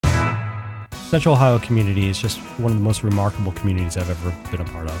Central Ohio community is just one of the most remarkable communities I've ever been a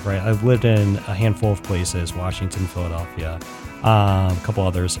part of, right? I've lived in a handful of places, Washington, Philadelphia, a couple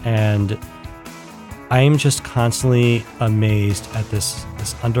others, and I'm just constantly amazed at this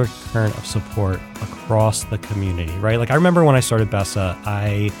undercurrent of support across the community, right? Like I remember when I started Besa,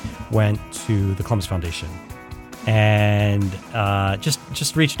 I went to the Columbus Foundation and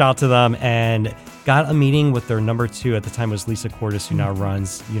just reached out to them and got a meeting with their number 2 at the time was Lisa Cordes, who now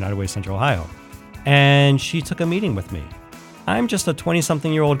runs United Way Central Ohio. And she took a meeting with me. I'm just a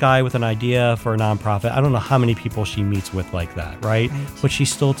 20-something-year-old guy with an idea for a nonprofit. I don't know how many people she meets with like that, right? But she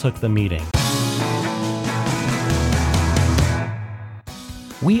still took the meeting.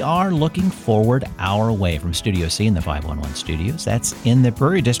 We are looking forward our way from Studio C in the 511 studios. That's in the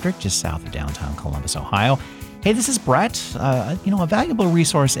Brewery District, just south of downtown Columbus, Ohio. Hey, this is Brett. A valuable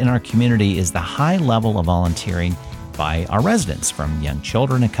resource in our community is the high level of volunteering by our residents, from young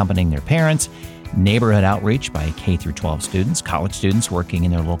children accompanying their parents, neighborhood outreach by K through 12 students, college students working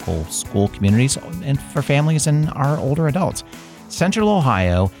in their local school communities, and for families and our older adults. Central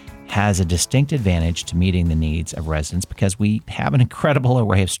Ohio has a distinct advantage to meeting the needs of residents because we have an incredible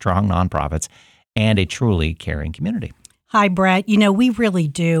array of strong nonprofits and a truly caring community. Hi, Brett. We really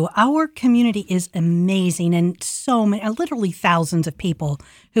do. Our community is amazing, and so many, literally thousands of people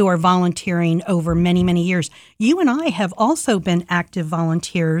who are volunteering over many, many years. You and I have also been active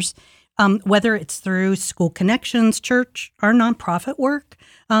volunteers, whether it's through School Connections, church, our nonprofit work,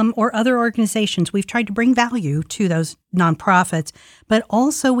 or other organizations. We've tried to bring value to those nonprofits, but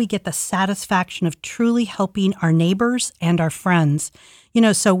also we get the satisfaction of truly helping our neighbors and our friends.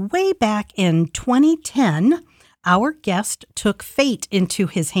 So way back in 2010, our guest took fate into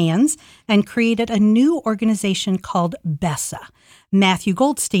his hands and created a new organization called Besa. Matthew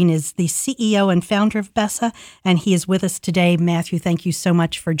Goldstein is the CEO and founder of Besa, and he is with us today. Matthew, thank you so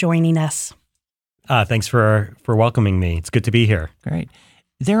much for joining us. Thanks for welcoming me. It's good to be here. Great.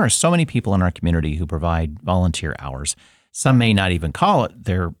 There are so many people in our community who provide volunteer hours. Some may not even call it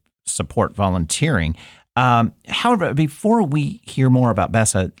their support volunteering. However, before we hear more about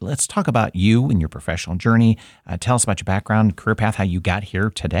Besa, let's talk about you and your professional journey. Tell us about your background, career path, how you got here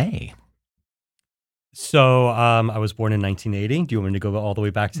today. So I was born in 1980. Do you want me to go all the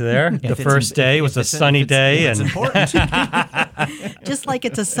way back to there? The first day was a sunny day. It's important. Just like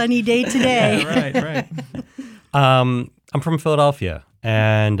it's a sunny day today. Yeah, right. I'm from Philadelphia.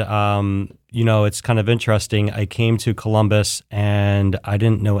 And, it's kind of interesting. I came to Columbus and I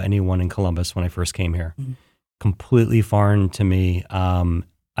didn't know anyone in Columbus when I first came here. Mm-hmm. Completely foreign to me.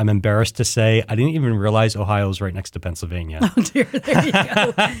 I'm embarrassed to say I didn't even realize Ohio was right next to Pennsylvania. Oh, dear. There you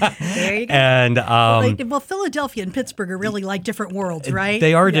go. There you go. And, Philadelphia and Pittsburgh are really like different worlds, right?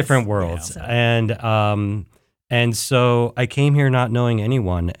 They are different worlds. Yeah. And so I came here not knowing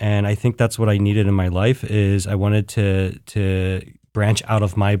anyone. And I think that's what I needed in my life is I wanted to branch out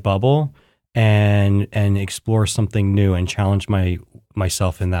of my bubble and explore something new and challenge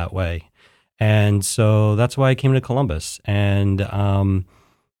myself in that way. And so that's why I came to Columbus. And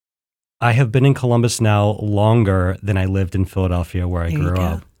I have been in Columbus now longer than I lived in Philadelphia where I grew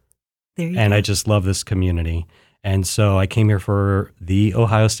up. There you and go. I just love this community. And so I came here for the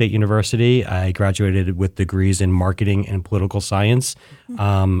Ohio State University. I graduated with degrees in marketing and political science.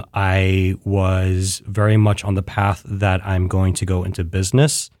 Mm-hmm. I was very much on the path that I'm going to go into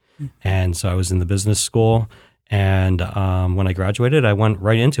business. Mm-hmm. And so I was in the business school. And when I graduated, I went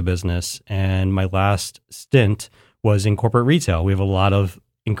right into business. And my last stint was in corporate retail. We have a lot of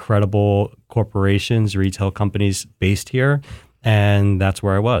incredible corporations, retail companies based here. And that's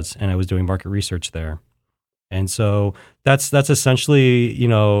where I was. And I was doing market research there. And so that's essentially,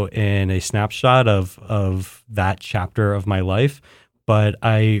 in a snapshot of that chapter of my life. But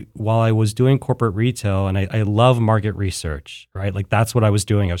while I was doing corporate retail, and I love market research, right? Like that's what I was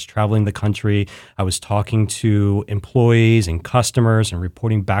doing. I was traveling the country. I was talking to employees and customers and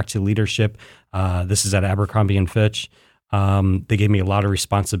reporting back to leadership. This is at Abercrombie & Fitch. They gave me a lot of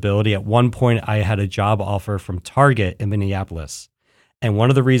responsibility. At one point, I had a job offer from Target in Minneapolis. And one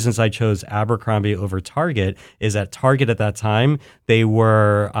of the reasons I chose Abercrombie over Target is at Target at that time, they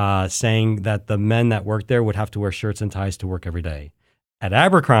were saying that the men that worked there would have to wear shirts and ties to work every day. At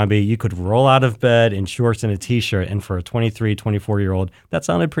Abercrombie, you could roll out of bed in shorts and a T-shirt. And for a 23, 24-year-old, that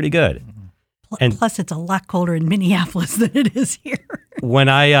sounded pretty good. And plus, it's a lot colder in Minneapolis than it is here. When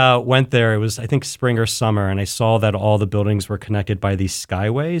I went there, it was, I think, spring or summer, and I saw that all the buildings were connected by these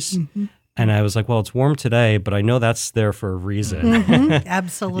skyways. Mm-hmm. And I was like, well, it's warm today, but I know that's there for a reason. Mm-hmm.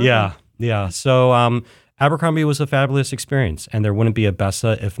 Absolutely. Yeah. So Abercrombie was a fabulous experience, and there wouldn't be a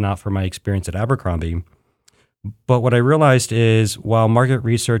Besa if not for my experience at Abercrombie. But what I realized is while market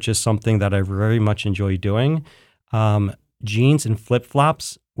research is something that I very much enjoy doing, jeans and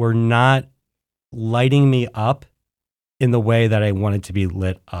flip-flops were not lighting me up in the way that I wanted to be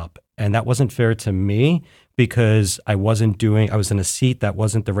lit up. And that wasn't fair to me because I was in a seat that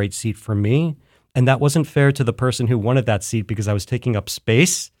wasn't the right seat for me. And that wasn't fair to the person who wanted that seat because I was taking up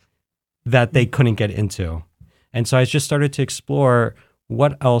space that they couldn't get into. And so I just started to explore,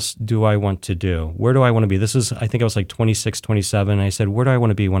 what else do I want to do? Where do I want to be? I think I was like 26, 27. And I said, where do I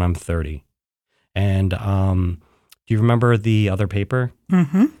want to be when I'm 30? And do you remember the other paper?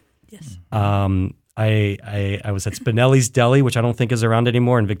 Mm-hmm. Yes. I was at Spinelli's Deli, which I don't think is around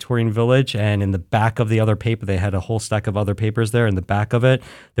anymore, in Victorian Village. And in the back of the other paper, they had a whole stack of other papers there. In the back of it,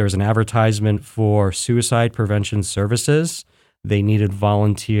 there was an advertisement for suicide prevention services. They needed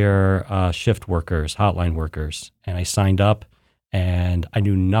volunteer shift workers, hotline workers. And I signed up, and I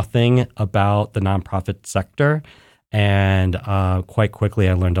knew nothing about the nonprofit sector. And quite quickly,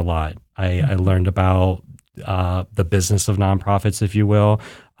 I learned a lot. I learned about the business of nonprofits, if you will.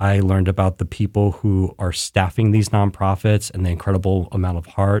 I learned about the people who are staffing these nonprofits and the incredible amount of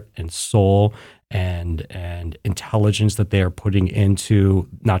heart and soul and intelligence that they are putting into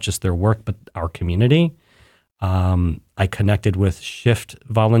not just their work, but our community. I connected with shift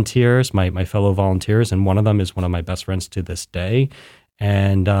volunteers, my fellow volunteers, and one of them is one of my best friends to this day.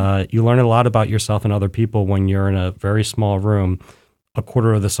 And you learn a lot about yourself and other people when you're in a very small room, a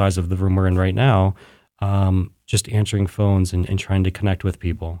quarter of the size of the room we're in right now, just answering phones and trying to connect with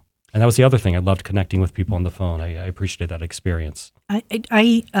people. And that was the other thing. I loved connecting with people on the phone. I appreciated that experience. If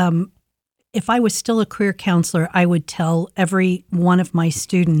I was still a career counselor, I would tell every one of my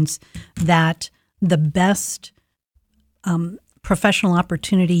students that the best professional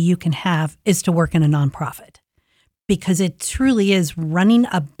opportunity you can have is to work in a nonprofit, because it truly is running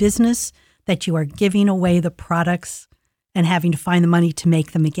a business that you are giving away the products and having to find the money to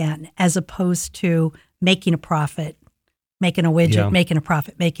make them again, as opposed to making a profit, making a widget, making a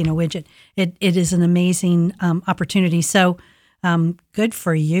profit, making a widget. It is an amazing opportunity. So good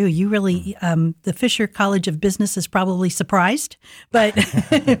for you. You really, the Fisher College of Business is probably surprised, but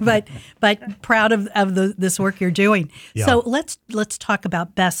but proud of this work you're doing. Yeah. So let's talk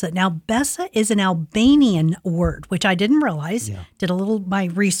about Besa. Now, Besa is an Albanian word, which I didn't realize. Yeah. Did a little my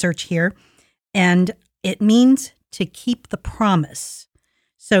research here, and it means to keep the promise.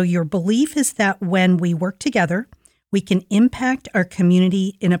 So your belief is that when we work together, we can impact our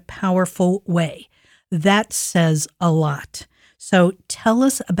community in a powerful way. That says a lot. So tell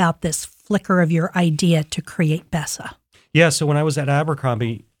us about this flicker of your idea to create Besa. Yeah, so when I was at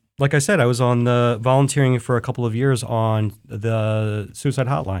Abercrombie, like I said, I was on the volunteering for a couple of years on the suicide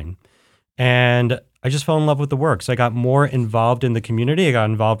hotline. And I just fell in love with the work. So I got more involved in the community. I got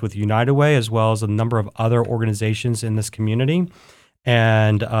involved with United Way as well as a number of other organizations in this community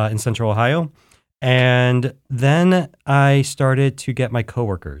and in Central Ohio. And then I started to get my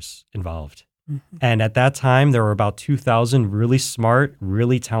coworkers involved. Mm-hmm. And at that time, there were about 2,000 really smart,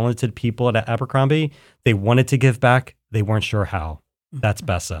 really talented people at Abercrombie. They wanted to give back. They weren't sure how. Mm-hmm. That's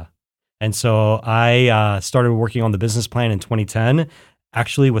Besa. And so I started working on the business plan in 2010.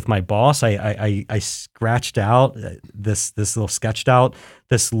 Actually, with my boss, I sketched out this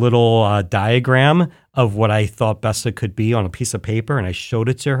little diagram of what I thought Besa could be on a piece of paper, and I showed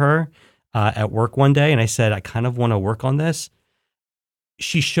it to her at work one day, and I said, I kind of want to work on this.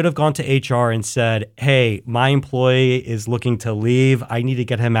 She should have gone to HR and said, hey, my employee is looking to leave. I need to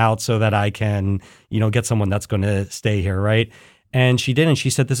get him out so that I can, get someone that's going to stay here, right? And she didn't. She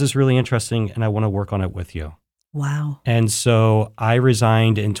said, this is really interesting, and I want to work on it with you. Wow. And so I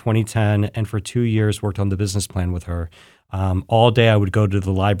resigned in 2010 and for 2 years worked on the business plan with her. All day I would go to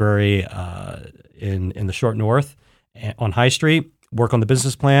the library in the Short North on High Street, work on the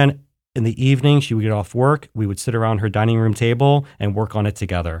business plan. In the evening, she would get off work. We would sit around her dining room table and work on it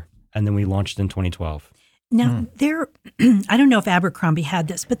together. And then we launched in 2012. Now, I don't know if Abercrombie had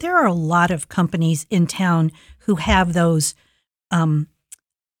this, but there are a lot of companies in town who have those,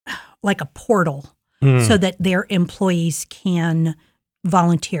 like a portal, so that their employees can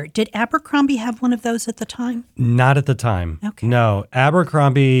volunteer. Did Abercrombie have one of those at the time? Not at the time. Okay. No,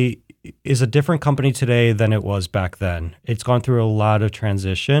 Abercrombie is a different company today than it was back then. It's gone through a lot of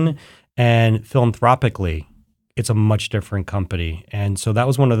transition, and philanthropically, it's a much different company. And so that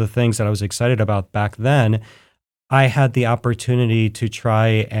was one of the things that I was excited about back then. I had the opportunity to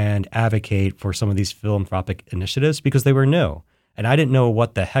try and advocate for some of these philanthropic initiatives because they were new. And I didn't know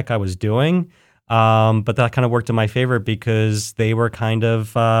what the heck I was doing. But that kind of worked in my favor because they were kind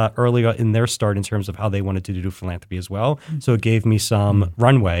of early in their start in terms of how they wanted to do philanthropy as well. Mm-hmm. So it gave me some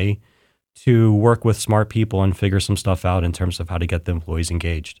runway to work with smart people and figure some stuff out in terms of how to get the employees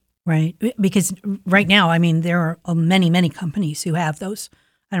engaged. Right. Because right now, I mean, there are many, many companies who have those,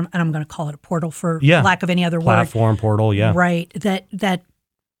 and I'm going to call it a portal for lack of any other Platform, portal, yeah. Right. That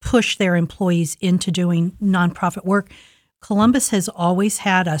push their employees into doing nonprofit work. Columbus has always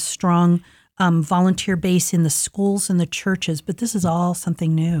had a strong volunteer base in the schools and the churches, but this is all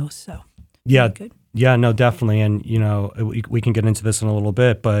something new. So yeah, good. Yeah, no, definitely. And, we can get into this in a little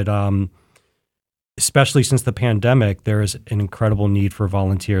bit, but especially since the pandemic, there is an incredible need for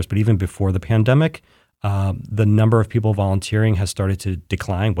volunteers. But even before the pandemic, the number of people volunteering was starting to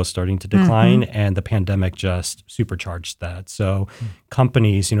decline, and the pandemic just supercharged that. So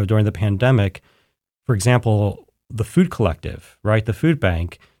companies, during the pandemic, for example, the Food Collective, right, the food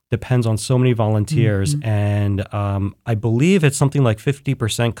bank, depends on so many volunteers, and I believe it's something like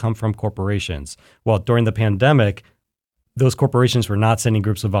 50% come from corporations. Well, during the pandemic, those corporations were not sending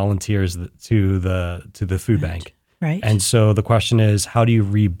groups of volunteers to the food bank. Right. And so the question is, how do you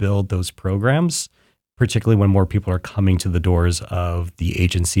rebuild those programs, particularly when more people are coming to the doors of the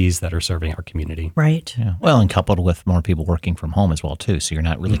agencies that are serving our community? Right. Yeah. Well, and coupled with more people working from home as well, too. So you're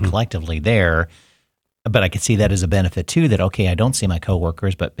not really collectively there. But I could see that as a benefit, too, that, okay, I don't see my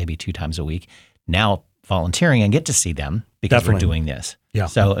coworkers, but maybe 2 times a week. Now volunteering, I get to see them because we're doing this. Yeah.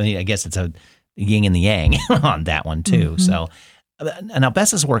 So I guess it's a yin and the yang on that one, too. So now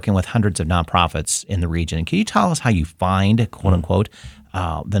Besa's working with hundreds of nonprofits in the region. Can you tell us how you find, quote unquote,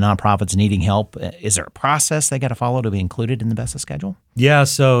 the nonprofits needing help? Is there a process they got to follow to be included in the Besa schedule? Yeah,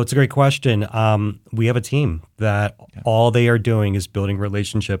 so it's a great question. We have a team that all they are doing is building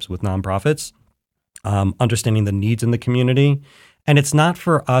relationships with nonprofits, understanding the needs in the community. And it's not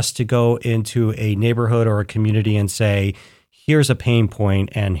for us to go into a neighborhood or a community and say, here's a pain point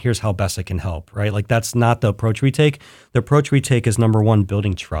and here's how Besa can help, right? Like, that's not the approach we take. The approach we take is, number one,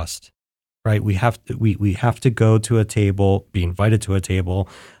 building trust, right? We have to go to a table, be invited to a table,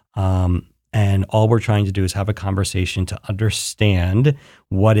 and all we're trying to do is have a conversation to understand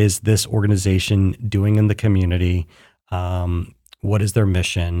what is this organization doing in the community, what is their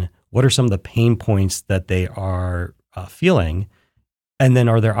mission, what are some of the pain points that they are feeling, and then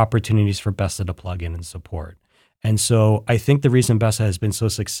are there opportunities for Besa to plug in and support? And so I think the reason Besa has been so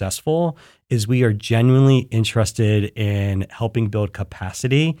successful is we are genuinely interested in helping build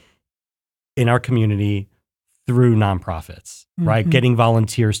capacity in our community through nonprofits, right? Getting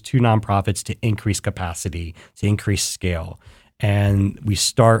volunteers to nonprofits to increase capacity, to increase scale. And we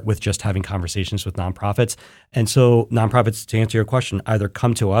start with just having conversations with nonprofits. And so nonprofits, to answer your question, either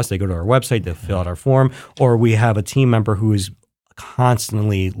come to us, they go to our website, they fill out our form, or we have a team member who is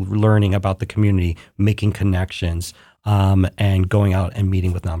constantly learning about the community, making connections, and going out and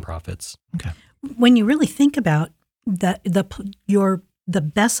meeting with nonprofits. Okay. When you really think about the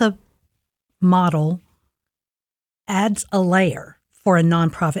Besa model adds a layer for a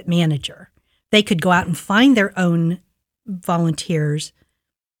nonprofit manager. They could go out and find their own volunteers.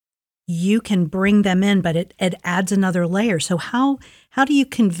 You can bring them in, but it adds another layer. So how do you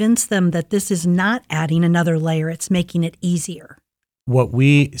convince them that this is not adding another layer? It's making it easier.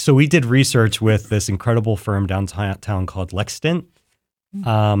 We did research with this incredible firm downtown called Lextent.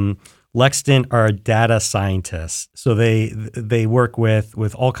 Lextent are data scientists. So they work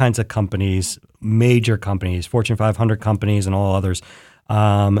with all kinds of companies, major companies, Fortune 500 companies and all others,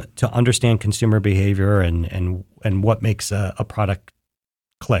 to understand consumer behavior and what makes a product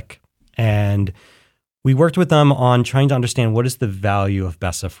click. And we worked with them on trying to understand what is the value of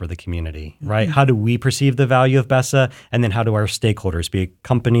Besa for the community, right? How do we perceive the value of Besa? And then how do our stakeholders, be it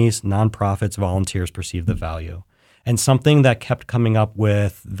companies, nonprofits, volunteers, perceive the value? And something that kept coming up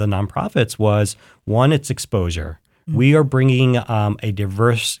with the nonprofits was, one, its exposure. We are bringing a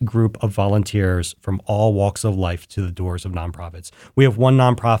diverse group of volunteers from all walks of life to the doors of nonprofits. We have one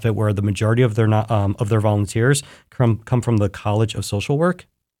nonprofit where the majority of their volunteers come from the College of Social Work.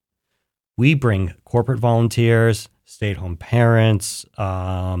 We bring corporate volunteers, stay-at-home parents,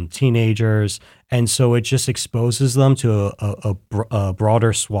 teenagers, and so it just exposes them to a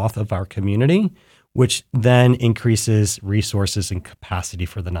broader swath of our community, which then increases resources and capacity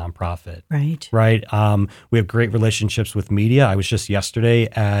for the nonprofit. Right. We have great relationships with media. I was just yesterday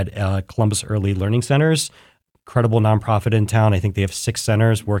at Columbus Early Learning Centers, incredible nonprofit in town. I think they have 6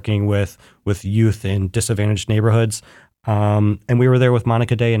 centers working with youth in disadvantaged neighborhoods. And we were there with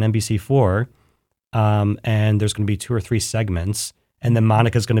Monica Day and NBC4, and there's going to be 2 or 3 segments. And then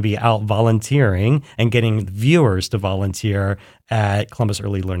Monica's going to be out volunteering and getting viewers to volunteer at Columbus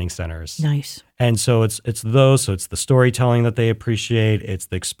Early Learning Centers. Nice. And so it's those. So it's the storytelling that they appreciate. It's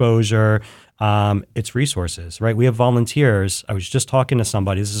the exposure. It's resources, right? We have volunteers. I was just talking to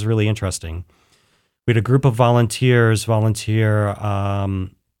somebody. This is really interesting. We had a group of volunteers volunteer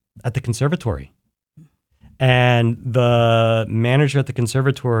at the conservatory. And the manager at the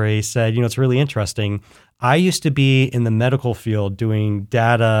conservatory said, it's really interesting. I used to be in the medical field doing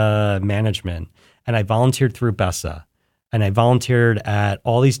data management, and I volunteered through Besa, and I volunteered at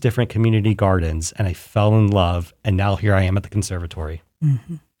all these different community gardens, and I fell in love, and now here I am at the conservatory.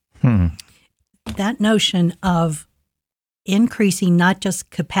 Mm-hmm. That notion of increasing not just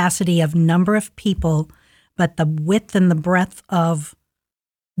capacity of number of people, but the width and the breadth of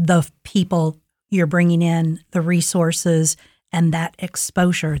the people you're bringing in, the resources, and that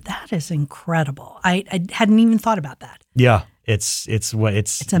exposure, that is incredible. I hadn't even thought about that. Yeah, it's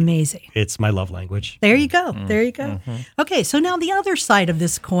amazing. It's my love language. There you go. There you go. Mm-hmm. Okay, so now the other side of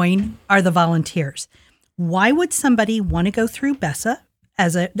this coin are the volunteers. Why would somebody want to go through Besa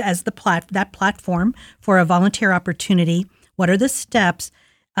as that platform for a volunteer opportunity? What are the steps?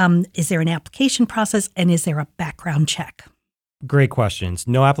 Is there an application process, and is there a background check? Great questions.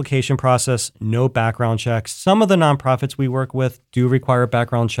 No application process, no background checks. Some of the nonprofits we work with do require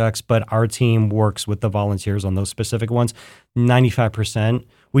background checks, but our team works with the volunteers on those specific ones. 95%.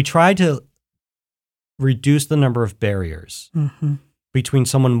 We try to reduce the number of barriers between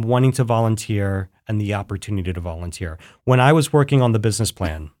someone wanting to volunteer and the opportunity to volunteer. When I was working on the business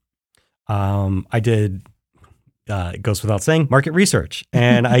plan, I did it goes without saying, market research.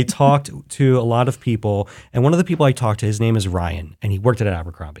 And I talked to a lot of people. And one of the people I talked to, his name is Ryan, and he worked at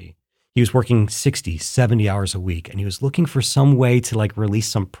Abercrombie. He was working 60, 70 hours a week, and he was looking for some way to release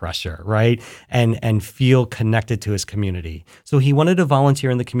some pressure, right? And feel connected to his community. So he wanted to volunteer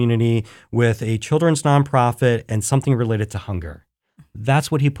in the community with a children's nonprofit and something related to hunger. That's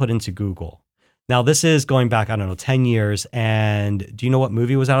what he put into Google. Now, this is going back, 10 years. And do you know what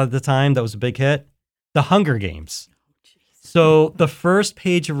movie was out at the time that was a big hit? The Hunger Games. So the first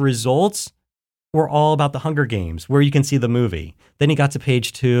page of results were all about the Hunger Games, where you can see the movie. Then he got to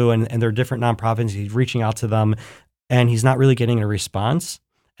page 2, and there are different nonprofits. He's reaching out to them, and he's not really getting a response.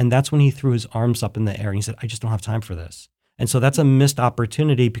 And that's when he threw his arms up in the air, and he said, I just don't have time for this. And so that's a missed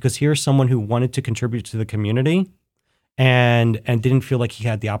opportunity, because here's someone who wanted to contribute to the community and didn't feel like he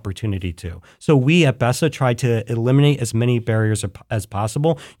had the opportunity to. So we at Besa try to eliminate as many barriers as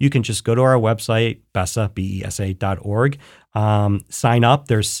possible. You can just go to our website, besa.org, sign up.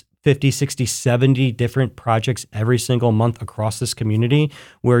 There's 50, 60, 70 different projects every single month across this community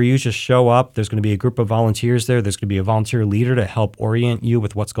where you just show up. There's going to be a group of volunteers there. There's going to be a volunteer leader to help orient you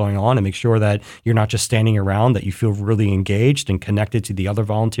with what's going on and make sure that you're not just standing around, that you feel really engaged and connected to the other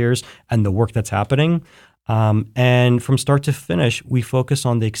volunteers and the work that's happening. And from start to finish, we focus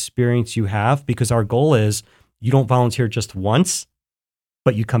on the experience you have, because our goal is you don't volunteer just once,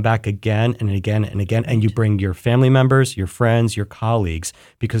 but you come back again and again and again, and you bring your family members, your friends, your colleagues,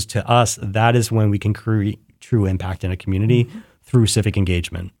 because to us, that is when we can create true impact in a community through civic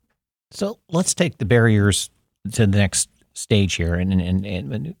engagement. So let's take the barriers to the next stage here.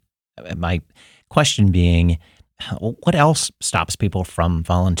 And my question being, what else stops people from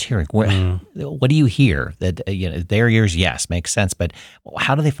volunteering? What do you hear? That barriers, yes, makes sense, but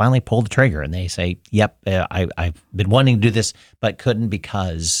how do they finally pull the trigger and they say, "Yep, I've been wanting to do this, but couldn't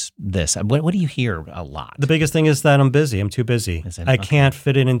because this"? What do you hear a lot? The biggest thing is that I'm busy. I'm too busy. I can't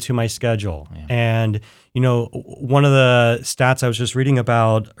fit it into my schedule. Yeah. And one of the stats I was just reading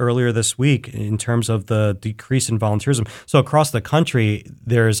about earlier this week in terms of the decrease in volunteerism. So across the country,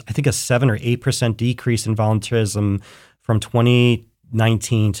 there's, I think, a 7 or 8% decrease in volunteerism from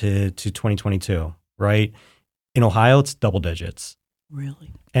 2019 to 2022, right? In Ohio, it's double digits.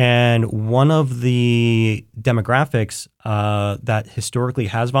 Really? And one of the demographics that historically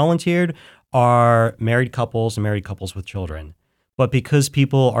has volunteered are married couples and married couples with children. But because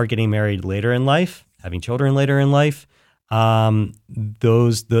people are getting married later in life, having children later in life, that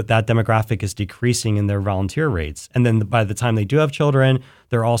demographic is decreasing in their volunteer rates. And then by the time they do have children,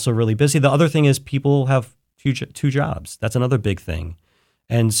 they're also really busy. The other thing is people have two jobs. That's another big thing.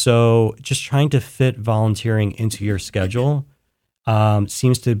 And so just trying to fit volunteering into your schedule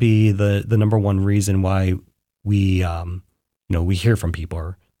seems to be the number one reason why we hear from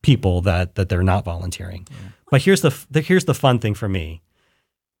people that they're not volunteering. Yeah. But here's the fun thing for me.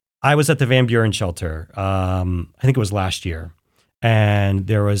 I was at the Van Buren shelter. I think it was last year, and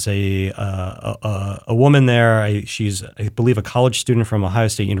there was a woman there. She's, I believe, a college student from Ohio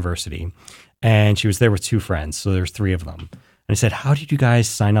State University, and she was there with two friends. So there's three of them. And I said, how did you guys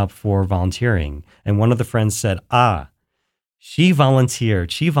sign up for volunteering? And one of the friends said, she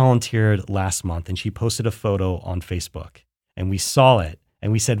volunteered. She volunteered last month and she posted a photo on Facebook and we saw it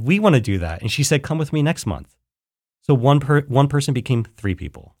and we said, we want to do that. And she said, come with me next month. So one person became 3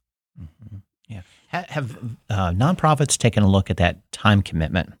 people. Mm-hmm. Yeah. Have nonprofits taken a look at that time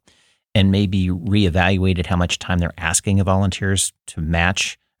commitment and maybe reevaluated how much time they're asking of volunteers to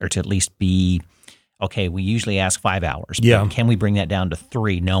match or to at least be, okay, we usually ask 5 hours. Yeah. But can we bring that down to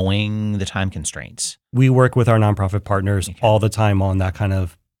 3 knowing the time constraints? We work with our nonprofit partners all the time on that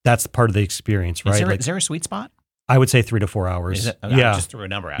that's part of the experience, right? Is there a sweet spot? I would say 3 to 4 hours. Is it? I just threw a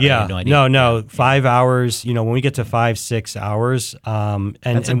number out. Yeah. I have no idea. No. 5 hours, when we get to 5, 6 hours.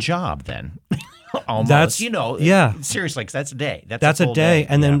 That's a job then. Almost. That's, Seriously, because that's a day. That's a day.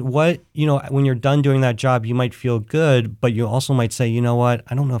 And then when you're done doing that job, you might feel good, but you also might say, you know what?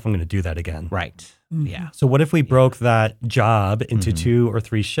 I don't know if I'm going to do that again. Right. Mm-hmm. Yeah. So what if we broke that job into 2 or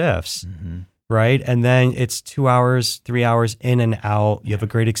 3 shifts, right? And then it's 2 hours, 3 hours in and out. You have a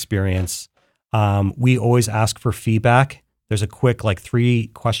great experience. We always ask for feedback. There's a quick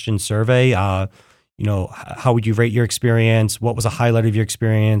 3-question survey. How would you rate your experience? What was a highlight of your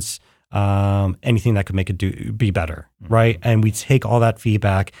experience? Anything that could make it be better, right? And we take all that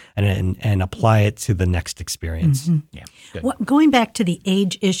feedback and apply it to the next experience. Yeah. Good. Well, going back to the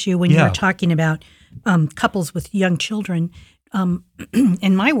age issue, when you were talking about couples with young children,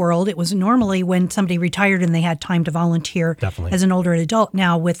 in my world, it was normally when somebody retired and they had time to volunteer as an older adult.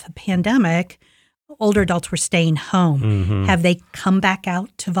 Now, with the pandemic, older adults were staying home. Have they come back out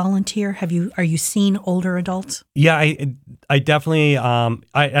to volunteer? Are you seeing older adults? Yeah, I definitely.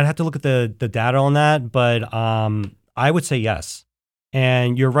 I'd have to look at the data on that, but I would say yes.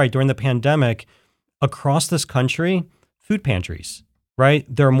 And you're right. During the pandemic, across this country, food pantries. Right,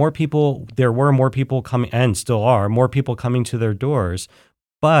 there were more people coming, and still are more people coming to their doors.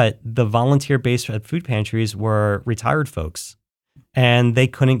 But the volunteer base at food pantries were retired folks, and they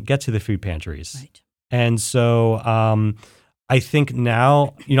couldn't get to the food pantries. Right. And so I think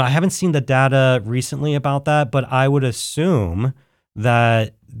now, I haven't seen the data recently about that, but I would assume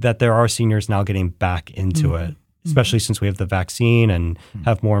that there are seniors now getting back into it, especially since we have the vaccine and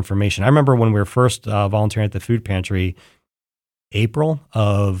have more information. I remember when we were first volunteering at the food pantry, April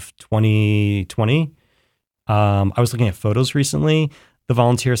of 2020. I was looking at photos recently. The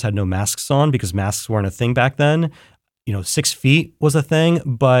volunteers had no masks on because masks weren't a thing back then. 6 feet was a thing,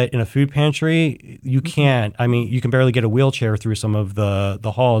 but in a food pantry, you can't. I mean, you can barely get a wheelchair through some of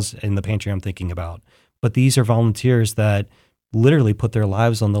the halls in the pantry I'm thinking about. But these are volunteers that literally put their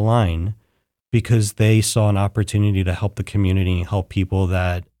lives on the line because they saw an opportunity to help the community and help people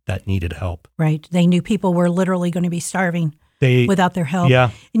that needed help. Right. They knew people were literally going to be starving without their help.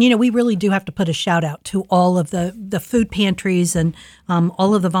 Yeah. And, we really do have to put a shout out to all of the food pantries and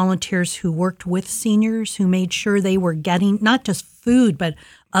all of the volunteers who worked with seniors, who made sure they were getting not just food, but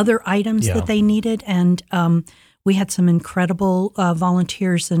other items that they needed. And we had some incredible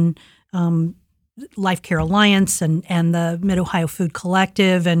volunteers and Life Care Alliance and the Mid-Ohio Food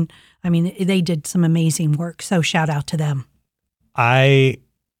Collective. And, they did some amazing work. So shout out to them. I'm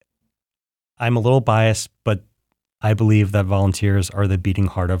a little biased, but I believe that volunteers are the beating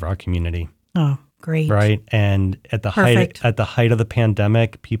heart of our community. Oh, great. Right. And at the height of the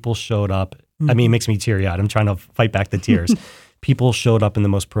pandemic, people showed up. It makes me teary-eyed. I'm trying to fight back the tears. People showed up in the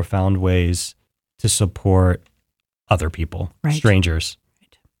most profound ways to support other people, strangers.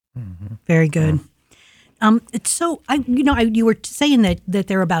 Right. Very good. So you were saying that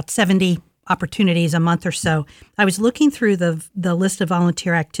there are about 70 opportunities a month or so. I was looking through the list of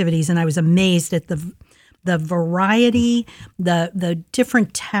volunteer activities, and I was amazed at the variety, the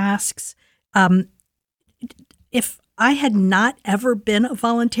different tasks. If I had not ever been a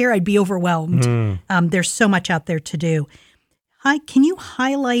volunteer, I'd be overwhelmed. There's so much out there to do. Hi, can you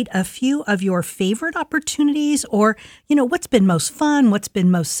highlight a few of your favorite opportunities, or what's been most fun, what's been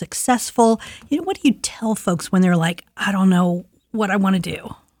most successful? What do you tell folks when they're like, I don't know what I want to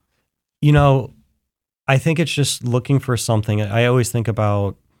do? I think it's just looking for something. I always think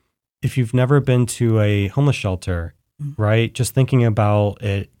about, if you've never been to a homeless shelter, right? Just thinking about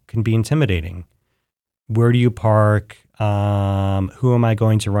it can be intimidating. Where do you park? Who am I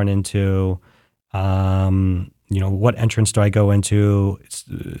going to run into? What entrance do I go into?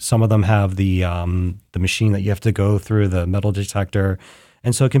 Some of them have the machine that you have to go through, the metal detector.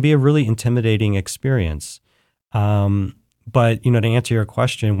 And so it can be a really intimidating experience. But, to answer your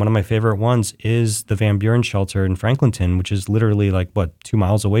question, one of my favorite ones is the Van Buren shelter in Franklinton, which is literally 2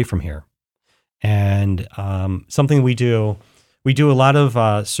 miles away from here. And something we do a lot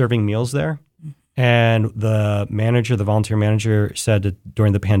of serving meals there. And the volunteer manager said that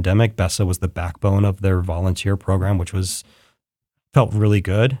during the pandemic, Besa was the backbone of their volunteer program, which felt really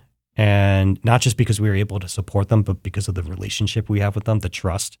good. And not just because we were able to support them, but because of the relationship we have with them, the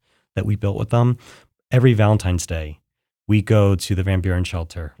trust that we built with them. Every Valentine's Day, we go to the Van Buren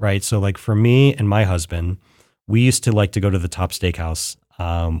shelter, right? So like for me and my husband, we used to like to go to the Top Steakhouse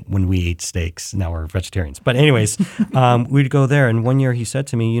when we ate steaks. Now we're vegetarians. But anyways, we'd go there. And one year he said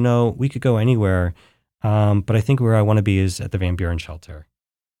to me, we could go anywhere, but I think where I want to be is at the Van Buren shelter.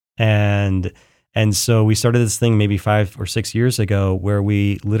 And so we started this thing maybe 5 or 6 years ago where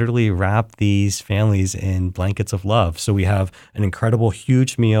we literally wrap these families in blankets of love. So we have an incredible,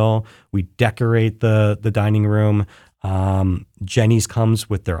 huge meal. We decorate the dining room. Jenny's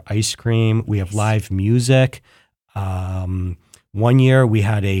comes with their ice cream. We have live music. One year we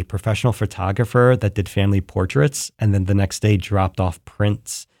had a professional photographer that did family portraits, and then the next day dropped off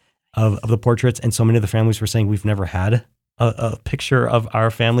prints of the portraits. And so many of the families were saying, we've never had a picture of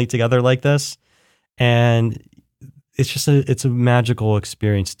our family together like this. And it's a magical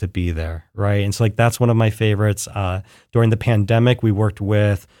experience to be there, right? And so like that's one of my favorites. During the pandemic, we worked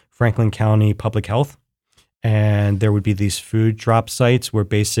with Franklin County Public Health, and there would be these food drop sites where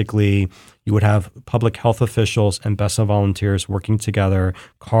basically you would have public health officials and Besa volunteers working together.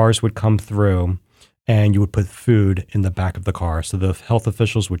 Cars would come through, and you would put food in the back of the car. So the health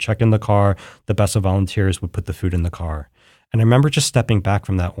officials would check in the car, the Besa volunteers would put the food in the car. And I remember just stepping back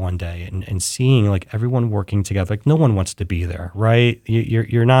from that one day and seeing like everyone working together. Like no one wants to be there, right?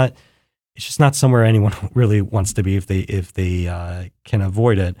 You're not. It's just not somewhere anyone really wants to be if they can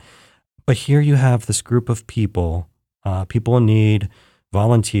avoid it. But here you have this group of people in need,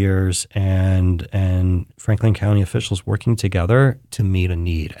 volunteers, and Franklin County officials working together to meet a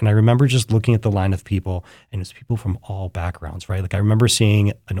need. And I remember just looking at the line of people, and it's people from all backgrounds, right? Like I remember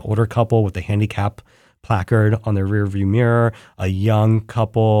seeing an older couple with a handicap placard on their rearview mirror, a young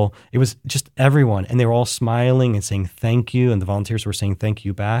couple. It was just everyone. And they were all smiling and saying thank you. And the volunteers were saying thank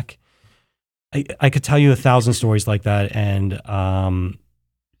you back. I could tell you 1,000 stories like that. And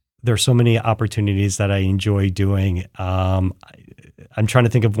there are so many opportunities that I enjoy doing. I'm trying to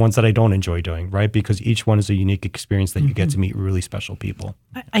think of ones that I don't enjoy doing, right? Because each one is a unique experience that you get to meet really special people.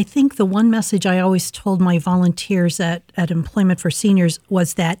 I think the one message I always told my volunteers at Employment for Seniors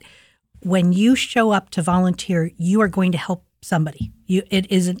was that when you show up to volunteer, you are going to help somebody.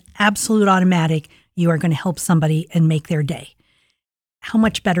 It is an absolute automatic. You are going to help somebody and make their day. How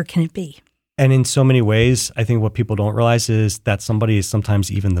much better can it be? And in so many ways, I think what people don't realize is that somebody is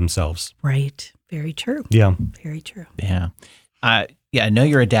sometimes even themselves. Right. Very true. Yeah. Very true. Yeah. I know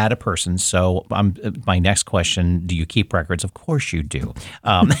you're a data person, so my next question, do you keep records? Of course you do.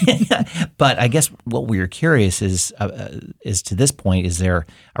 But I guess what we're curious is to this point, is there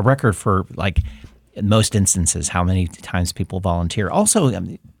a record for, like, in most instances, how many times people volunteer? Also,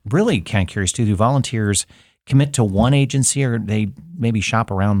 I'm really kind of curious too, do volunteers commit to one agency, or they maybe shop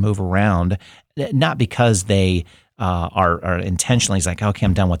around, move around, not because they are intentionally like, okay,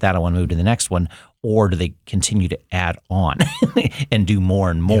 I'm done with that, I want to move to the next one, or do they continue to add on and do more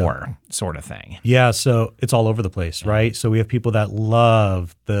and more sort of thing? Yeah, so it's all over the place, right? So we have people that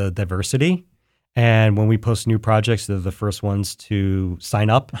love the diversity, and when we post new projects, they're the first ones to sign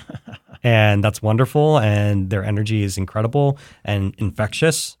up, and that's wonderful, and their energy is incredible and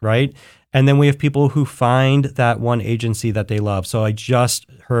infectious, right? And then we have people who find that one agency that they love. So I just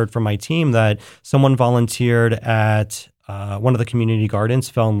heard from my team that someone volunteered at one of the community gardens,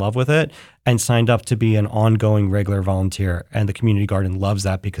 fell in love with it, and signed up to be an ongoing regular volunteer. And the community garden loves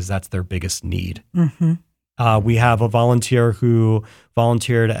that because that's their biggest need. Mm-hmm. We have a volunteer who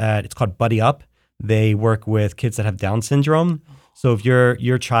volunteered at, it's called Buddy Up. They work with kids that have Down syndrome. So if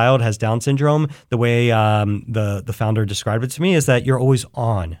your child has Down syndrome, the way the founder described it to me is that you're always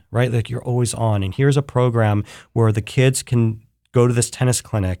on, right? Like you're always on. And here's a program where the kids can go to this tennis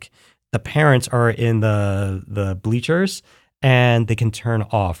clinic. The parents are in the bleachers and they can turn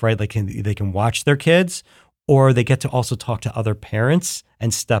off, right? They can watch their kids, or they get to also talk to other parents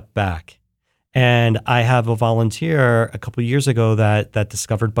and step back. And I have a volunteer a couple of years ago that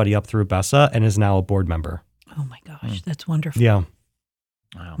discovered Buddy Up through Besa and is now a board member. Oh my gosh, that's wonderful. Yeah.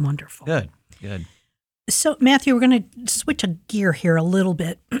 Wow. Wonderful. Good. So Matthew, we're going to switch a gear here a little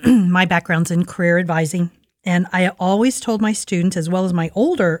bit. My background's in career advising, and I always told my students, as well as my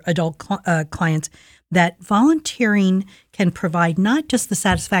older adult clients, that volunteering can provide not just the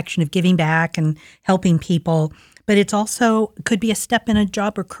satisfaction of giving back and helping people, but it's also could be a step in a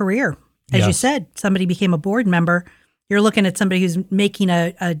job or career. As you said, somebody became a board member. You're looking at somebody who's making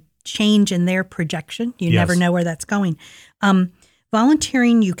a change in their projection. You never know where that's going.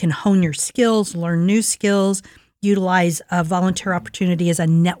 volunteering, you can hone your skills, learn new skills, utilize a volunteer opportunity as a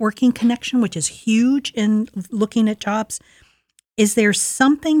networking connection, which is huge in looking at jobs. Is there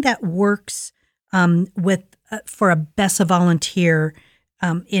something that works for a Besa volunteer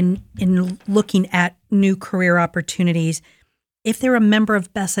in looking at new career opportunities? If they're a member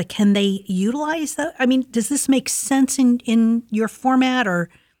of Besa, can they utilize that? I mean, does this make sense in your format or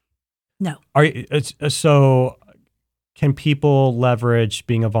no? So can people leverage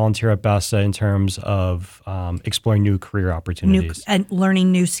being a volunteer at Besa in terms of exploring new career opportunities? And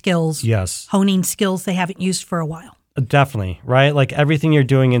learning new skills. Yes. Honing skills they haven't used for a while. Definitely, right? Like everything you're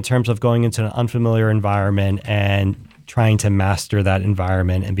doing in terms of going into an unfamiliar environment and trying to master that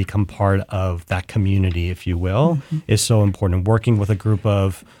environment and become part of that community, if you will, is so important. Working with a group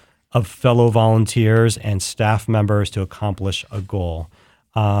of fellow volunteers and staff members to accomplish a goal.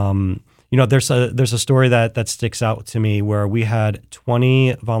 There's a story that sticks out to me where we had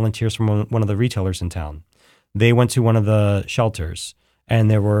 20 volunteers from one of the retailers in town. They went to one of the shelters,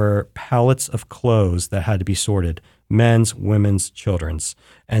 and there were pallets of clothes that had to be sorted. Men's, women's, children's.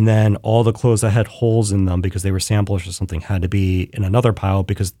 And then all the clothes that had holes in them because they were samplers or something had to be in another pile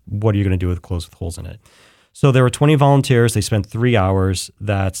because what are you going to do with clothes with holes in it? So there were 20 volunteers. They spent 3 hours.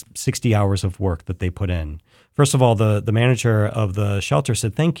 That's 60 hours of work that they put in. First of all, the manager of the shelter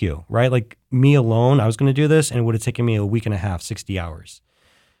said, thank you, right? Like me alone, I was going to do this and it would have taken me a week and a half, 60 hours.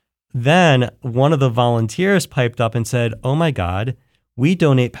 Then one of the volunteers piped up and said, oh my God, we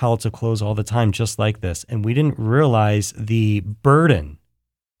donate pallets of clothes all the time just like this. And we didn't realize the burden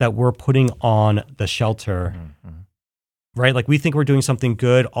that we're putting on the shelter, right? Like we think we're doing something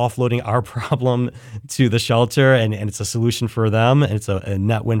good, offloading our problem to the shelter and it's a solution for them and it's a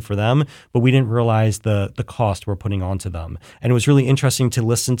net win for them. But we didn't realize the cost we're putting onto them. And it was really interesting to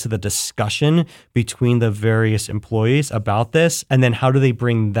listen to the discussion between the various employees about this. And then how do they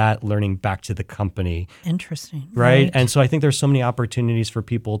bring that learning back to the company? Interesting. Right? And so I think there's so many opportunities for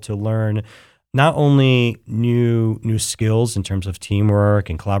people to learn not only new skills in terms of teamwork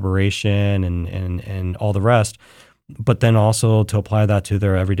and collaboration and all the rest, but then also to apply that to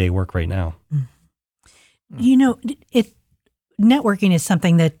their everyday work right now. Networking is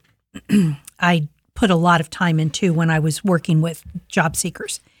something that I put a lot of time into when I was working with job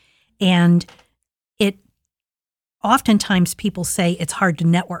seekers. And oftentimes people say it's hard to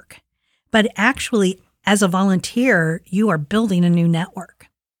network, but actually as a volunteer, you are building a new network.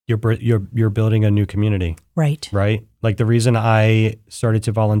 You're building a new community. Right. Right? Like the reason I started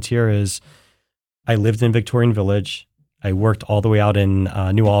to volunteer is I lived in Victorian Village. I worked all the way out in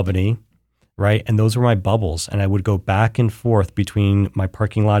New Albany, right? And those were my bubbles. And I would go back and forth between my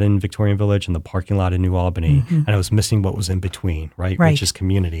parking lot in Victorian Village and the parking lot in New Albany. And I was missing what was in between, right? Which is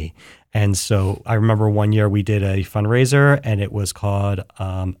community. And so I remember one year we did a fundraiser and it was called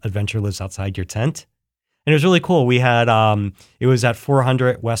Adventure Lives Outside Your Tent. And it was really cool. We had, it was at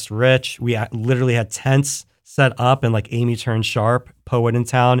 400 West Rich. We literally had tents set up, and like Amy Turn Sharp, poet in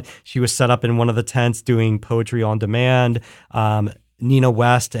town, she was set up in one of the tents doing poetry on demand. Nina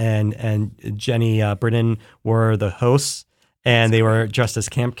West and Jenny Britton were the hosts, and they were dressed as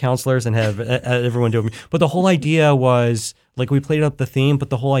camp counselors and have everyone do it. But the whole idea was, like, we played up the theme, but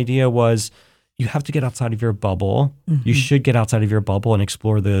the whole idea was you have to get outside of your bubble. You should get outside of your bubble and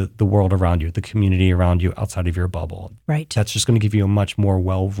explore the world around you, the community around you outside of your bubble. Right. That's just going to give you a much more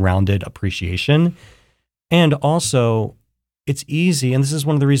well-rounded appreciation. And also, it's easy, and this is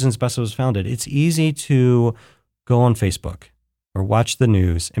one of the reasons Besa was founded, it's easy to go on Facebook or watch the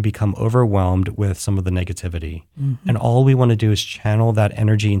news and become overwhelmed with some of the negativity. And all we want to do is channel that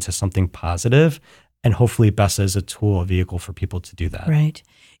energy into something positive, and hopefully Besa is a tool, a vehicle for people to do that. Right.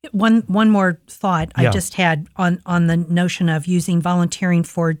 One more thought I just had on the notion of using volunteering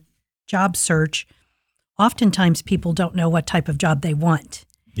for job search. Oftentimes people don't know what type of job they want.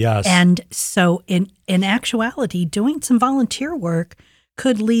 Yes. And so in actuality, doing some volunteer work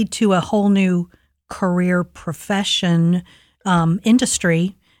could lead to a whole new career, profession,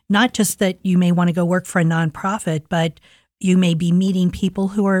 industry. Not just that you may want to go work for a nonprofit, but you may be meeting people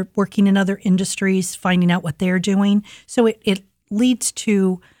who are working in other industries, finding out what they're doing. So it leads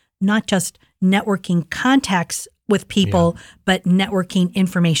to not just networking contacts with people, but networking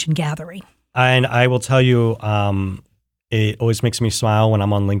information gathering. And I will tell you, it always makes me smile when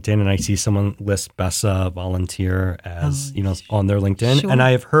I'm on LinkedIn and I see someone list Besa volunteer as, on their LinkedIn. Sure. And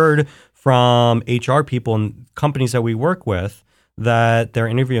I have heard from HR people and companies that we work with that they're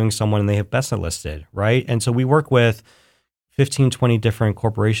interviewing someone and they have Besa listed, right? And so we work with 15, 20 different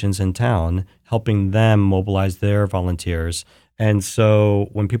corporations in town, helping them mobilize their volunteers. And so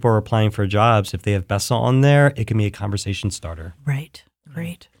when people are applying for jobs, if they have Besa on there, it can be a conversation starter. Right.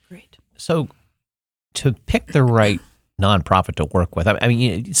 Great. So to pick the right nonprofit to work with, I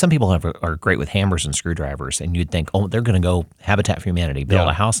mean, some people are great with hammers and screwdrivers, and you'd think, oh, they're going to go Habitat for Humanity, build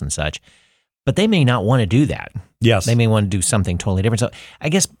a house and such. But they may not want to do that. Yes. They may want to do something totally different. So I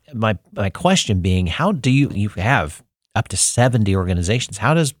guess my question being, how do you have up to 70 organizations?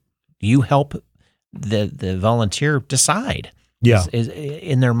 How does you help the volunteer decide? Yeah. Is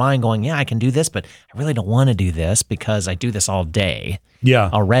in their mind going, yeah, I can do this, but I really don't want to do this because I do this all day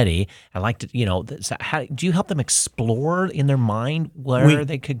already. I like to, so how, do you help them explore in their mind where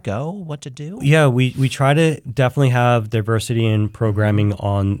they could go, what to do? Yeah, we try to definitely have diversity in programming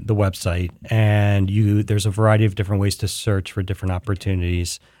on the website, and there's a variety of different ways to search for different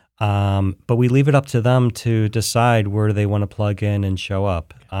opportunities. But we leave it up to them to decide where they want to plug in and show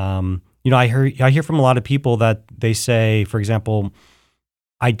up. I hear from a lot of people that they say, for example,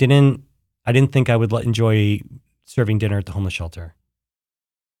 I didn't think I would enjoy serving dinner at the homeless shelter.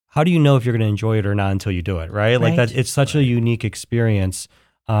 How do you know if you're going to enjoy it or not until you do it, right? Like that, it's such a unique experience.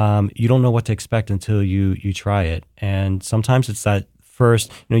 You don't know what to expect until you try it. And sometimes it's that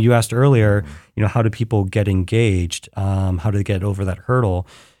first, you asked earlier, how do people get engaged? How do they get over that hurdle?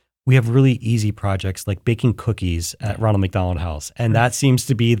 We have really easy projects like baking cookies at Ronald McDonald House. And that seems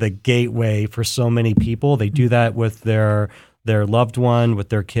to be the gateway for so many people. They do that with their loved one, with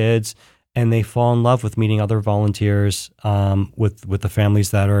their kids, and they fall in love with meeting other volunteers, with the families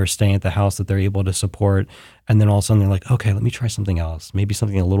that are staying at the house that they're able to support. And then all of a sudden they're like, okay, let me try something else, maybe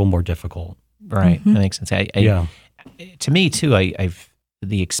something a little more difficult. Right. That makes sense. To me too, I've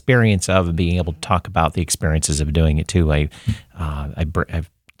the experience of being able to talk about the experiences of doing it too. I've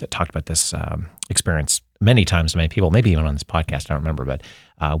talked about this experience many times to many people, maybe even on this podcast, I don't remember, but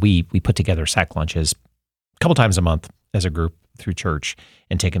we put together sack lunches a couple times a month as a group through church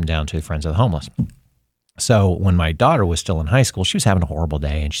and take them down to the Friends of the Homeless. So when my daughter was still in high school, she was having a horrible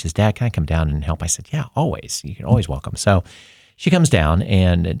day and she says, Dad, can I come down and help? I said, yeah, always. You can always welcome. So she comes down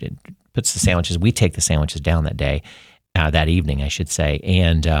and puts the sandwiches. We take the sandwiches down that day, that evening, I should say,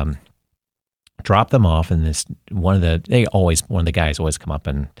 and drop them off. And one of the guys always come up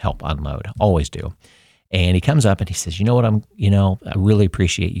and help unload, always do. And he comes up and he says, you know what, I really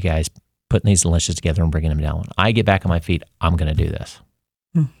appreciate you guys putting these lunches together and bringing them down. When I get back on my feet, I'm going to do this.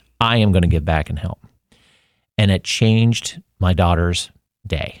 I am going to give back and help. And it changed my daughter's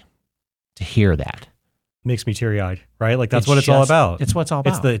day to hear that. Makes me teary-eyed, right? Like that's what it's all about. It's what it's all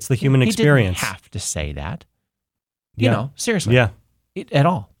about. It's the human experience. He didn't have to say that. Seriously. Yeah. At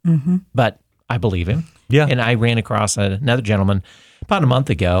all. Mm-hmm. But I believe him. Yeah. And I ran across another gentleman about a month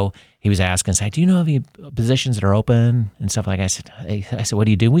ago. He was asking, do you know of any positions that are open and stuff like that? I said, what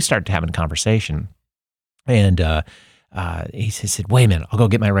do you do? We started having a conversation. And he said, wait a minute, I'll go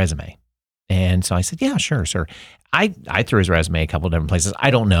get my resume. And so I said, yeah, sure, sir. I threw his resume a couple of different places.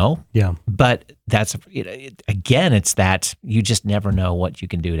 I don't know. Yeah. But that's, again, it's that you just never know what you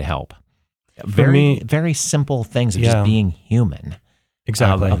can do to help. Very simple things of just being human.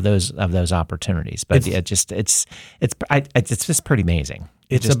 Exactly. Of those opportunities. But it's just pretty amazing.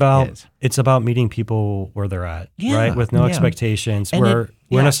 It's about meeting people where they're at, right? With no expectations. And we're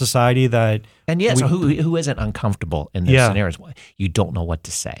in a society that... so who isn't uncomfortable in those scenarios? You don't know what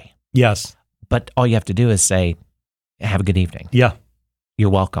to say. Yes. But all you have to do is say, have a good evening. Yeah. You're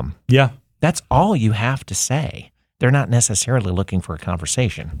welcome. Yeah. That's all you have to say. They're not necessarily looking for a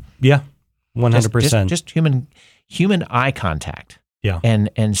conversation. Yeah. 100%. Just human eye contact. Yeah.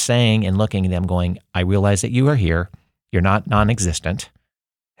 And saying and looking at them going, I realize that you are here. You're not non-existent.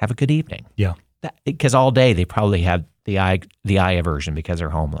 Have a good evening. Yeah. Because all day they probably have the eye aversion because they're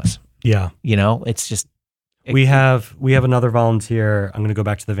homeless. Yeah. It's just... We have another volunteer. I'm going to go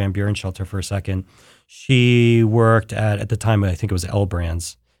back to the Van Buren shelter for a second. She worked at the time, I think it was L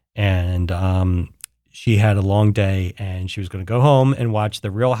Brands. And she had a long day and she was going to go home and watch The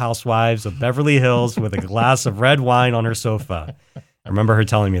Real Housewives of Beverly Hills with a glass of red wine on her sofa. I remember her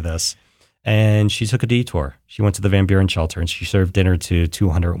telling me this. And she took a detour. She went to the Van Buren shelter and she served dinner to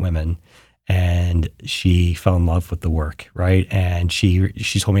 200 women. And she fell in love with the work, right? And she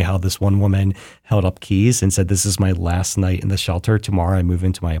told me how this one woman held up keys and said, this is my last night in the shelter. Tomorrow I move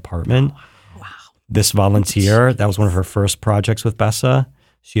into my apartment. Wow. This volunteer, that was one of her first projects with Besa.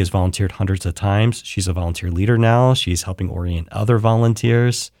 She has volunteered hundreds of times. She's a volunteer leader now. She's helping orient other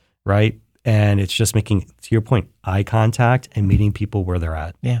volunteers, right? And it's just making, to your point, eye contact and meeting people where they're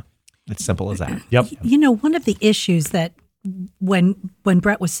at. Yeah, it's simple as that. Yep. One of the issues that when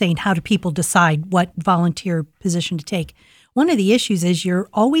Brett was saying how do people decide what volunteer position to take, one of the issues is you're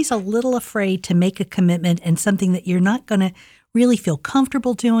always a little afraid to make a commitment and something that you're not going to really feel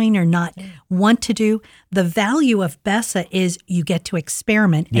comfortable doing or not want to do. The value of Besa is you get to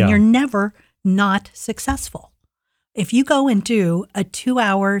experiment and you're never not successful. If you go and do a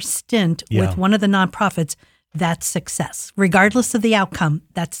 2-hour stint with one of the nonprofits, that's success. Regardless of the outcome,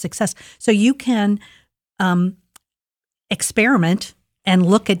 that's success. So you can experiment and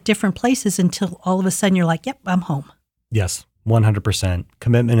look at different places until all of a sudden you're like, yep, I'm home. Yes, 100%.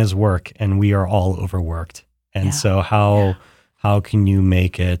 Commitment is work, and we are all overworked. And so how can you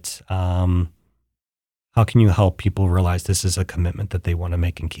make it, how can you help people realize this is a commitment that they want to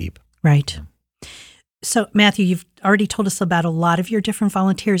make and keep? Right. So, Matthew, you've already told us about a lot of your different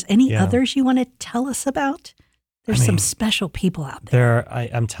volunteers. Any others you want to tell us about? There's some special people out there.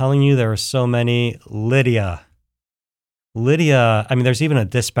 I'm telling you, there are so many. Lydia, there's even a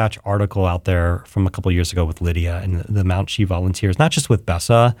Dispatch article out there from a couple of years ago with Lydia and the amount she volunteers, not just with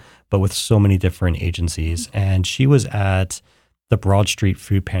Besa, but with so many different agencies. And she was at the Broad Street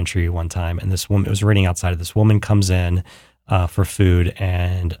Food Pantry one time, and this woman, it was raining outside, this woman comes in for food,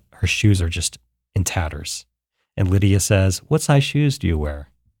 and her shoes are just in tatters. And Lydia says, "What size shoes do you wear?"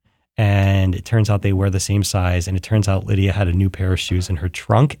 And it turns out they wear the same size. And it turns out Lydia had a new pair of shoes in her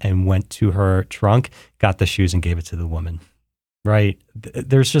trunk and went to her trunk, got the shoes, and gave it to the woman. Right?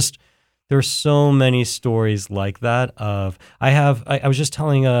 There's so many stories like that. I was just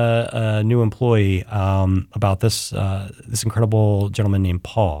telling a new employee about this incredible gentleman named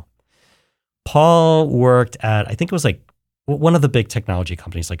Paul. Paul worked at, I think it was like one of the big technology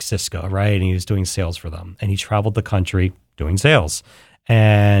companies like Cisco, right? And he was doing sales for them. And he traveled the country doing sales.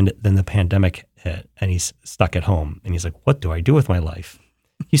 And then the pandemic hit and he's stuck at home. And he's like, what do I do with my life?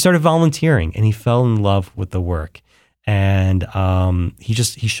 He started volunteering and he fell in love with the work. And he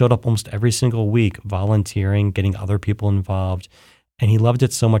showed up almost every single week volunteering, getting other people involved. And he loved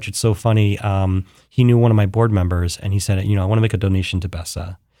it so much. It's so funny. He knew one of my board members and he said, I want to make a donation to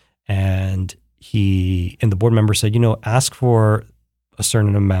Besa. And the board member said, ask for a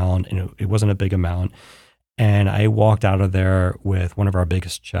certain amount. And it wasn't a big amount. And I walked out of there with one of our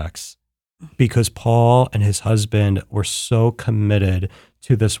biggest checks because Paul and his husband were so committed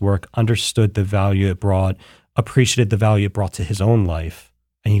to this work, understood the value it brought, appreciated the value it brought to his own life.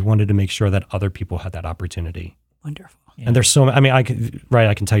 And he wanted to make sure that other people had that opportunity. Wonderful. Yeah. And there's I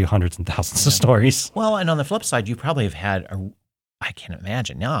can tell you hundreds and thousands of stories. Well, and on the flip side, you probably have had I can't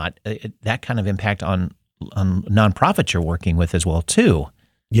imagine that kind of impact on nonprofits you're working with as well too.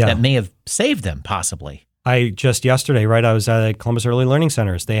 Yeah. That may have saved them possibly. Yesterday, I was at Columbus Early Learning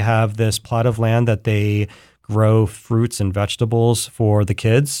Centers. They have this plot of land that they grow fruits and vegetables for the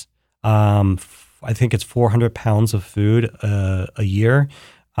kids. I think it's 400 pounds of food a year.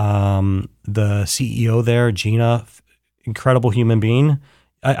 The CEO there, Gina, incredible human being.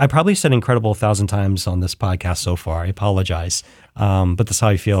 I probably said incredible 1,000 times on this podcast so far. I apologize. But that's how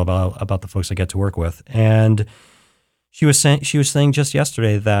I feel about the folks I get to work with. And she was saying just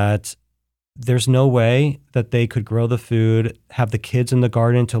yesterday that there's no way that they could grow the food, have the kids in the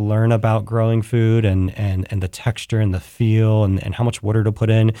garden to learn about growing food and the texture and the feel and how much water to put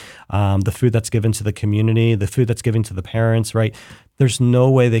in, the food that's given to the community, the food that's given to the parents, right? There's no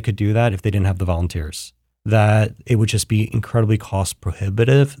way they could do that if they didn't have the volunteers. That it would just be incredibly cost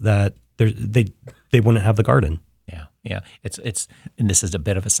prohibitive, that they wouldn't have the garden. Yeah. It's and this is a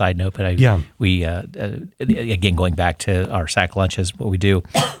bit of a side note, but we again going back to our sack lunches, what we do,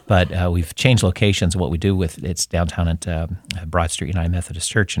 but we've changed locations of what we do with it's downtown at Broad Street United Methodist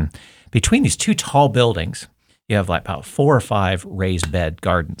Church, and between these two tall buildings, you have like about 4 or 5 raised bed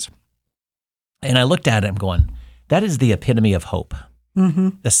gardens, and I looked at it, I'm going, that is the epitome of hope. Mm-hmm.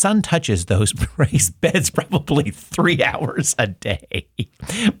 The sun touches those raised beds probably 3 hours a day,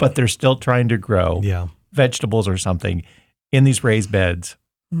 but they're still trying to grow. Yeah. Vegetables or something in these raised beds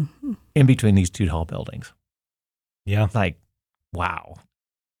in between these two tall buildings. Yeah. Like, wow.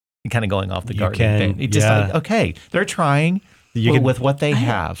 You're kind of going off the garden. Okay, they're trying with what they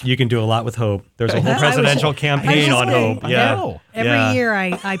have. You can do a lot with hope. There's a whole presidential campaign on hope. Yeah. Every year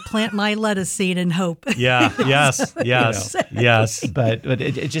I plant my lettuce seed in hope. Yeah. Yes. Yes. But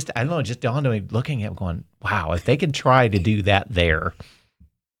it just, I don't know, it just dawned on me looking at it going, wow, if they can try to do that there,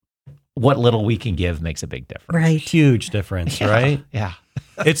 what little we can give makes a big difference. Right. Huge difference, right? Yeah.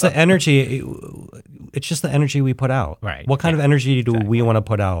 It's the energy. It's just the energy we put out. Right. What kind of energy do we want to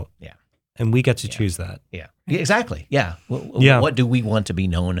put out? Yeah. And we get to choose that. Yeah. Exactly. Yeah. What do we want to be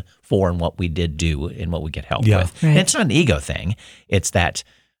known for and what we did do and what we get help with? Right. And it's not an ego thing. It's that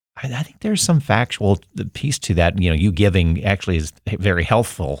I think there's some factual piece to that. You giving actually is very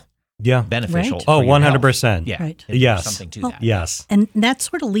healthful beneficial. Right. For Oh, your 100%. health. Yeah. Right. There's Yes. something to that. Yes. And that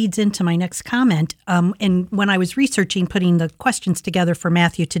sort of leads into my next comment. And when I was researching, putting the questions together for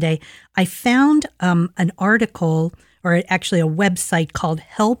Matthew today, I found an article, or actually a website called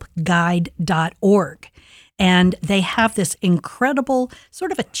helpguide.org. And they have this incredible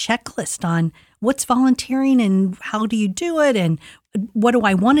sort of a checklist on what's volunteering and how do you do it and what do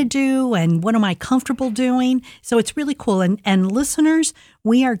I want to do and what am I comfortable doing. So it's really cool. And listeners,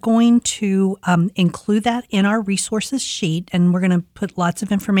 we are going to include that in our resources sheet, and we're going to put lots of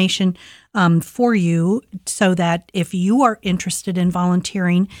information for you so that if you are interested in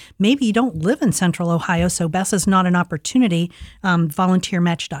volunteering, maybe you don't live in Central Ohio, so Besa is not an opportunity,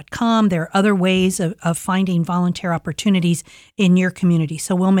 volunteermatch.com. There are other ways of finding volunteer opportunities in your community.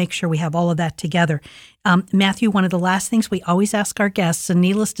 So we'll make sure we have all of that together. Matthew, one of the last things we always ask our guests, and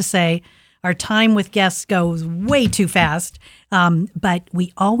needless to say, our time with guests goes way too fast, but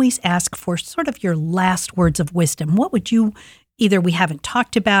we always ask for sort of your last words of wisdom. What would you, either we haven't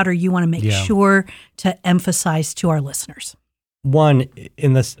talked about or you want to make sure to emphasize to our listeners? One,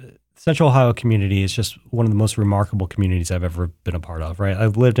 in this Central Ohio community is just one of the most remarkable communities I've ever been a part of, right?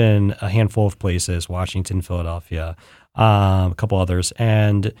 I've lived in a handful of places, Washington, Philadelphia, a couple others,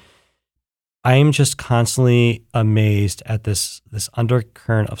 and I'm just constantly amazed at this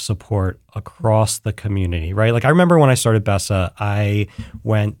undercurrent of support across the community, right? Like I remember when I started Besa, I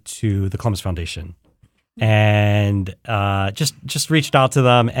went to the Columbus Foundation and just reached out to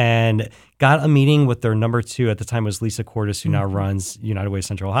them and got a meeting with their number 2 at the time was Lisa Cordes, who now runs United Way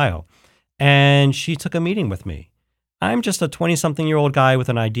Central Ohio. And she took a meeting with me. I'm just a 20-something-year-old guy with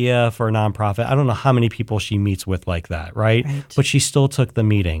an idea for a nonprofit. I don't know how many people she meets with like that, right? But she still took the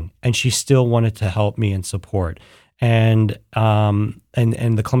meeting, and she still wanted to help me and support. And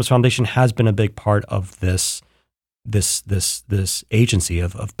the Columbus Foundation has been a big part of this agency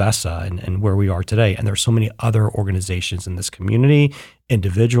of Besa and where we are today. And there's so many other organizations in this community,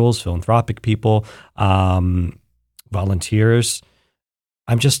 individuals, philanthropic people, volunteers.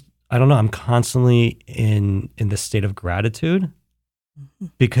 I don't know. I'm constantly in this state of gratitude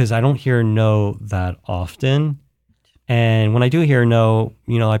because I don't hear no that often. And when I do hear no,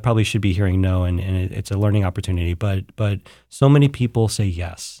 I probably should be hearing no, and it's a learning opportunity. But so many people say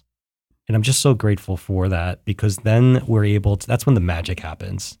yes. And I'm just so grateful for that because then we're able to, that's when the magic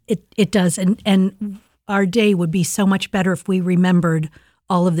happens. It does. And our day would be so much better if we remembered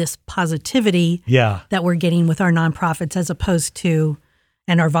all of this positivity that we're getting with our nonprofits as opposed to,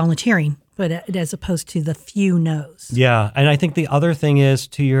 and our volunteering, but as opposed to the few no's. Yeah, and I think the other thing is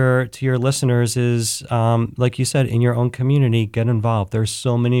to your listeners is, like you said, in your own community, get involved. There's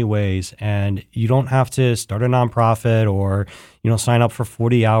so many ways, and you don't have to start a nonprofit or sign up for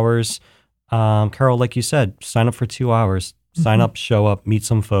 40 hours. Carol, like you said, sign up for 2 hours. Sign up, show up, meet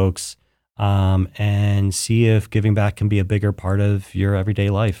some folks, and see if giving back can be a bigger part of your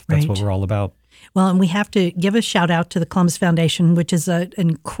everyday life. That's what we're all about. Well, and we have to give a shout out to the Columbus Foundation, which is an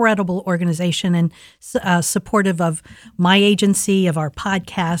incredible organization and supportive of my agency, of our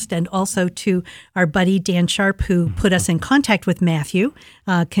podcast, and also to our buddy Dan Sharp, who put us in contact with Matthew,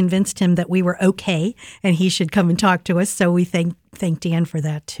 convinced him that we were okay and he should come and talk to us. So we thank Dan for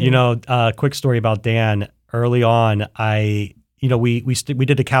that too. Quick story about Dan. Early on, we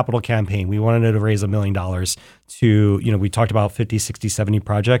did a capital campaign. We wanted to raise $1 million to, we talked about 50, 60, 70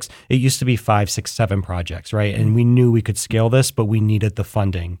 projects. It used to be 5, 6, 7 projects, right? And we knew we could scale this, but we needed the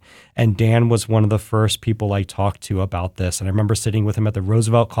funding. And Dan was one of the first people I talked to about this. And I remember sitting with him at the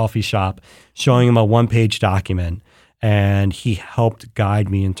Roosevelt coffee shop, showing him a 1-page document. And he helped guide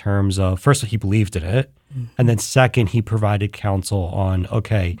me in terms of, first, he believed in it. And then second, he provided counsel on,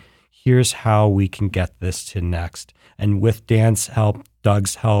 okay, here's how we can get this to next. And with Dan's help,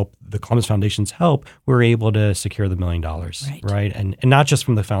 Doug's help, the Columbus Foundation's help, we're able to secure the $1 million, right? And not just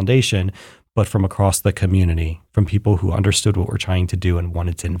from the foundation, but from across the community, from people who understood what we're trying to do and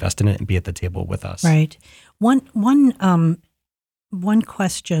wanted to invest in it and be at the table with us. Right. One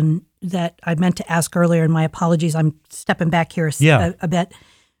question that I meant to ask earlier, and my apologies, I'm stepping back here a bit.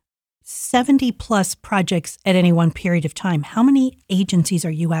 70 plus projects at any one period of time. How many agencies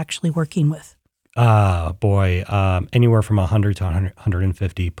are you actually working with? Anywhere from 100 to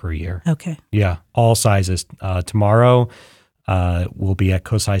 150 per year. Okay. Yeah, all sizes. Tomorrow, we'll be at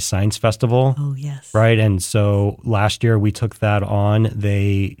COSI Science Festival. Oh, yes. Right, and so last year we took that on.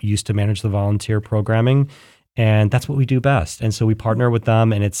 They used to manage the volunteer programming, and that's what we do best. And so we partner with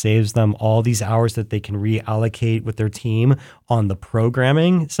them, and it saves them all these hours that they can reallocate with their team on the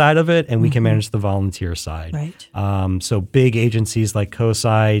programming side of it, and we can manage the volunteer side. Right. So big agencies like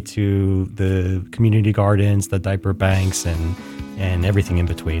COSI to the community gardens, the diaper banks, and and everything in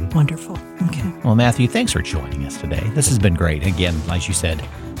between. Wonderful. Okay. Well, Matthew, thanks for joining us today. This has been great. Again, as you said,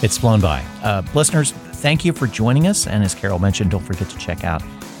 it's flown by. Listeners, thank you for joining us. And as Carol mentioned, don't forget to check out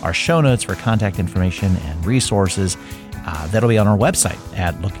our show notes for contact information and resources. That'll be on our website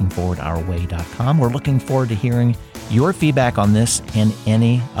at lookingforwardourway.com. We're looking forward to hearing your feedback on this and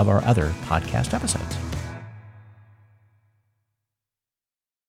any of our other podcast episodes.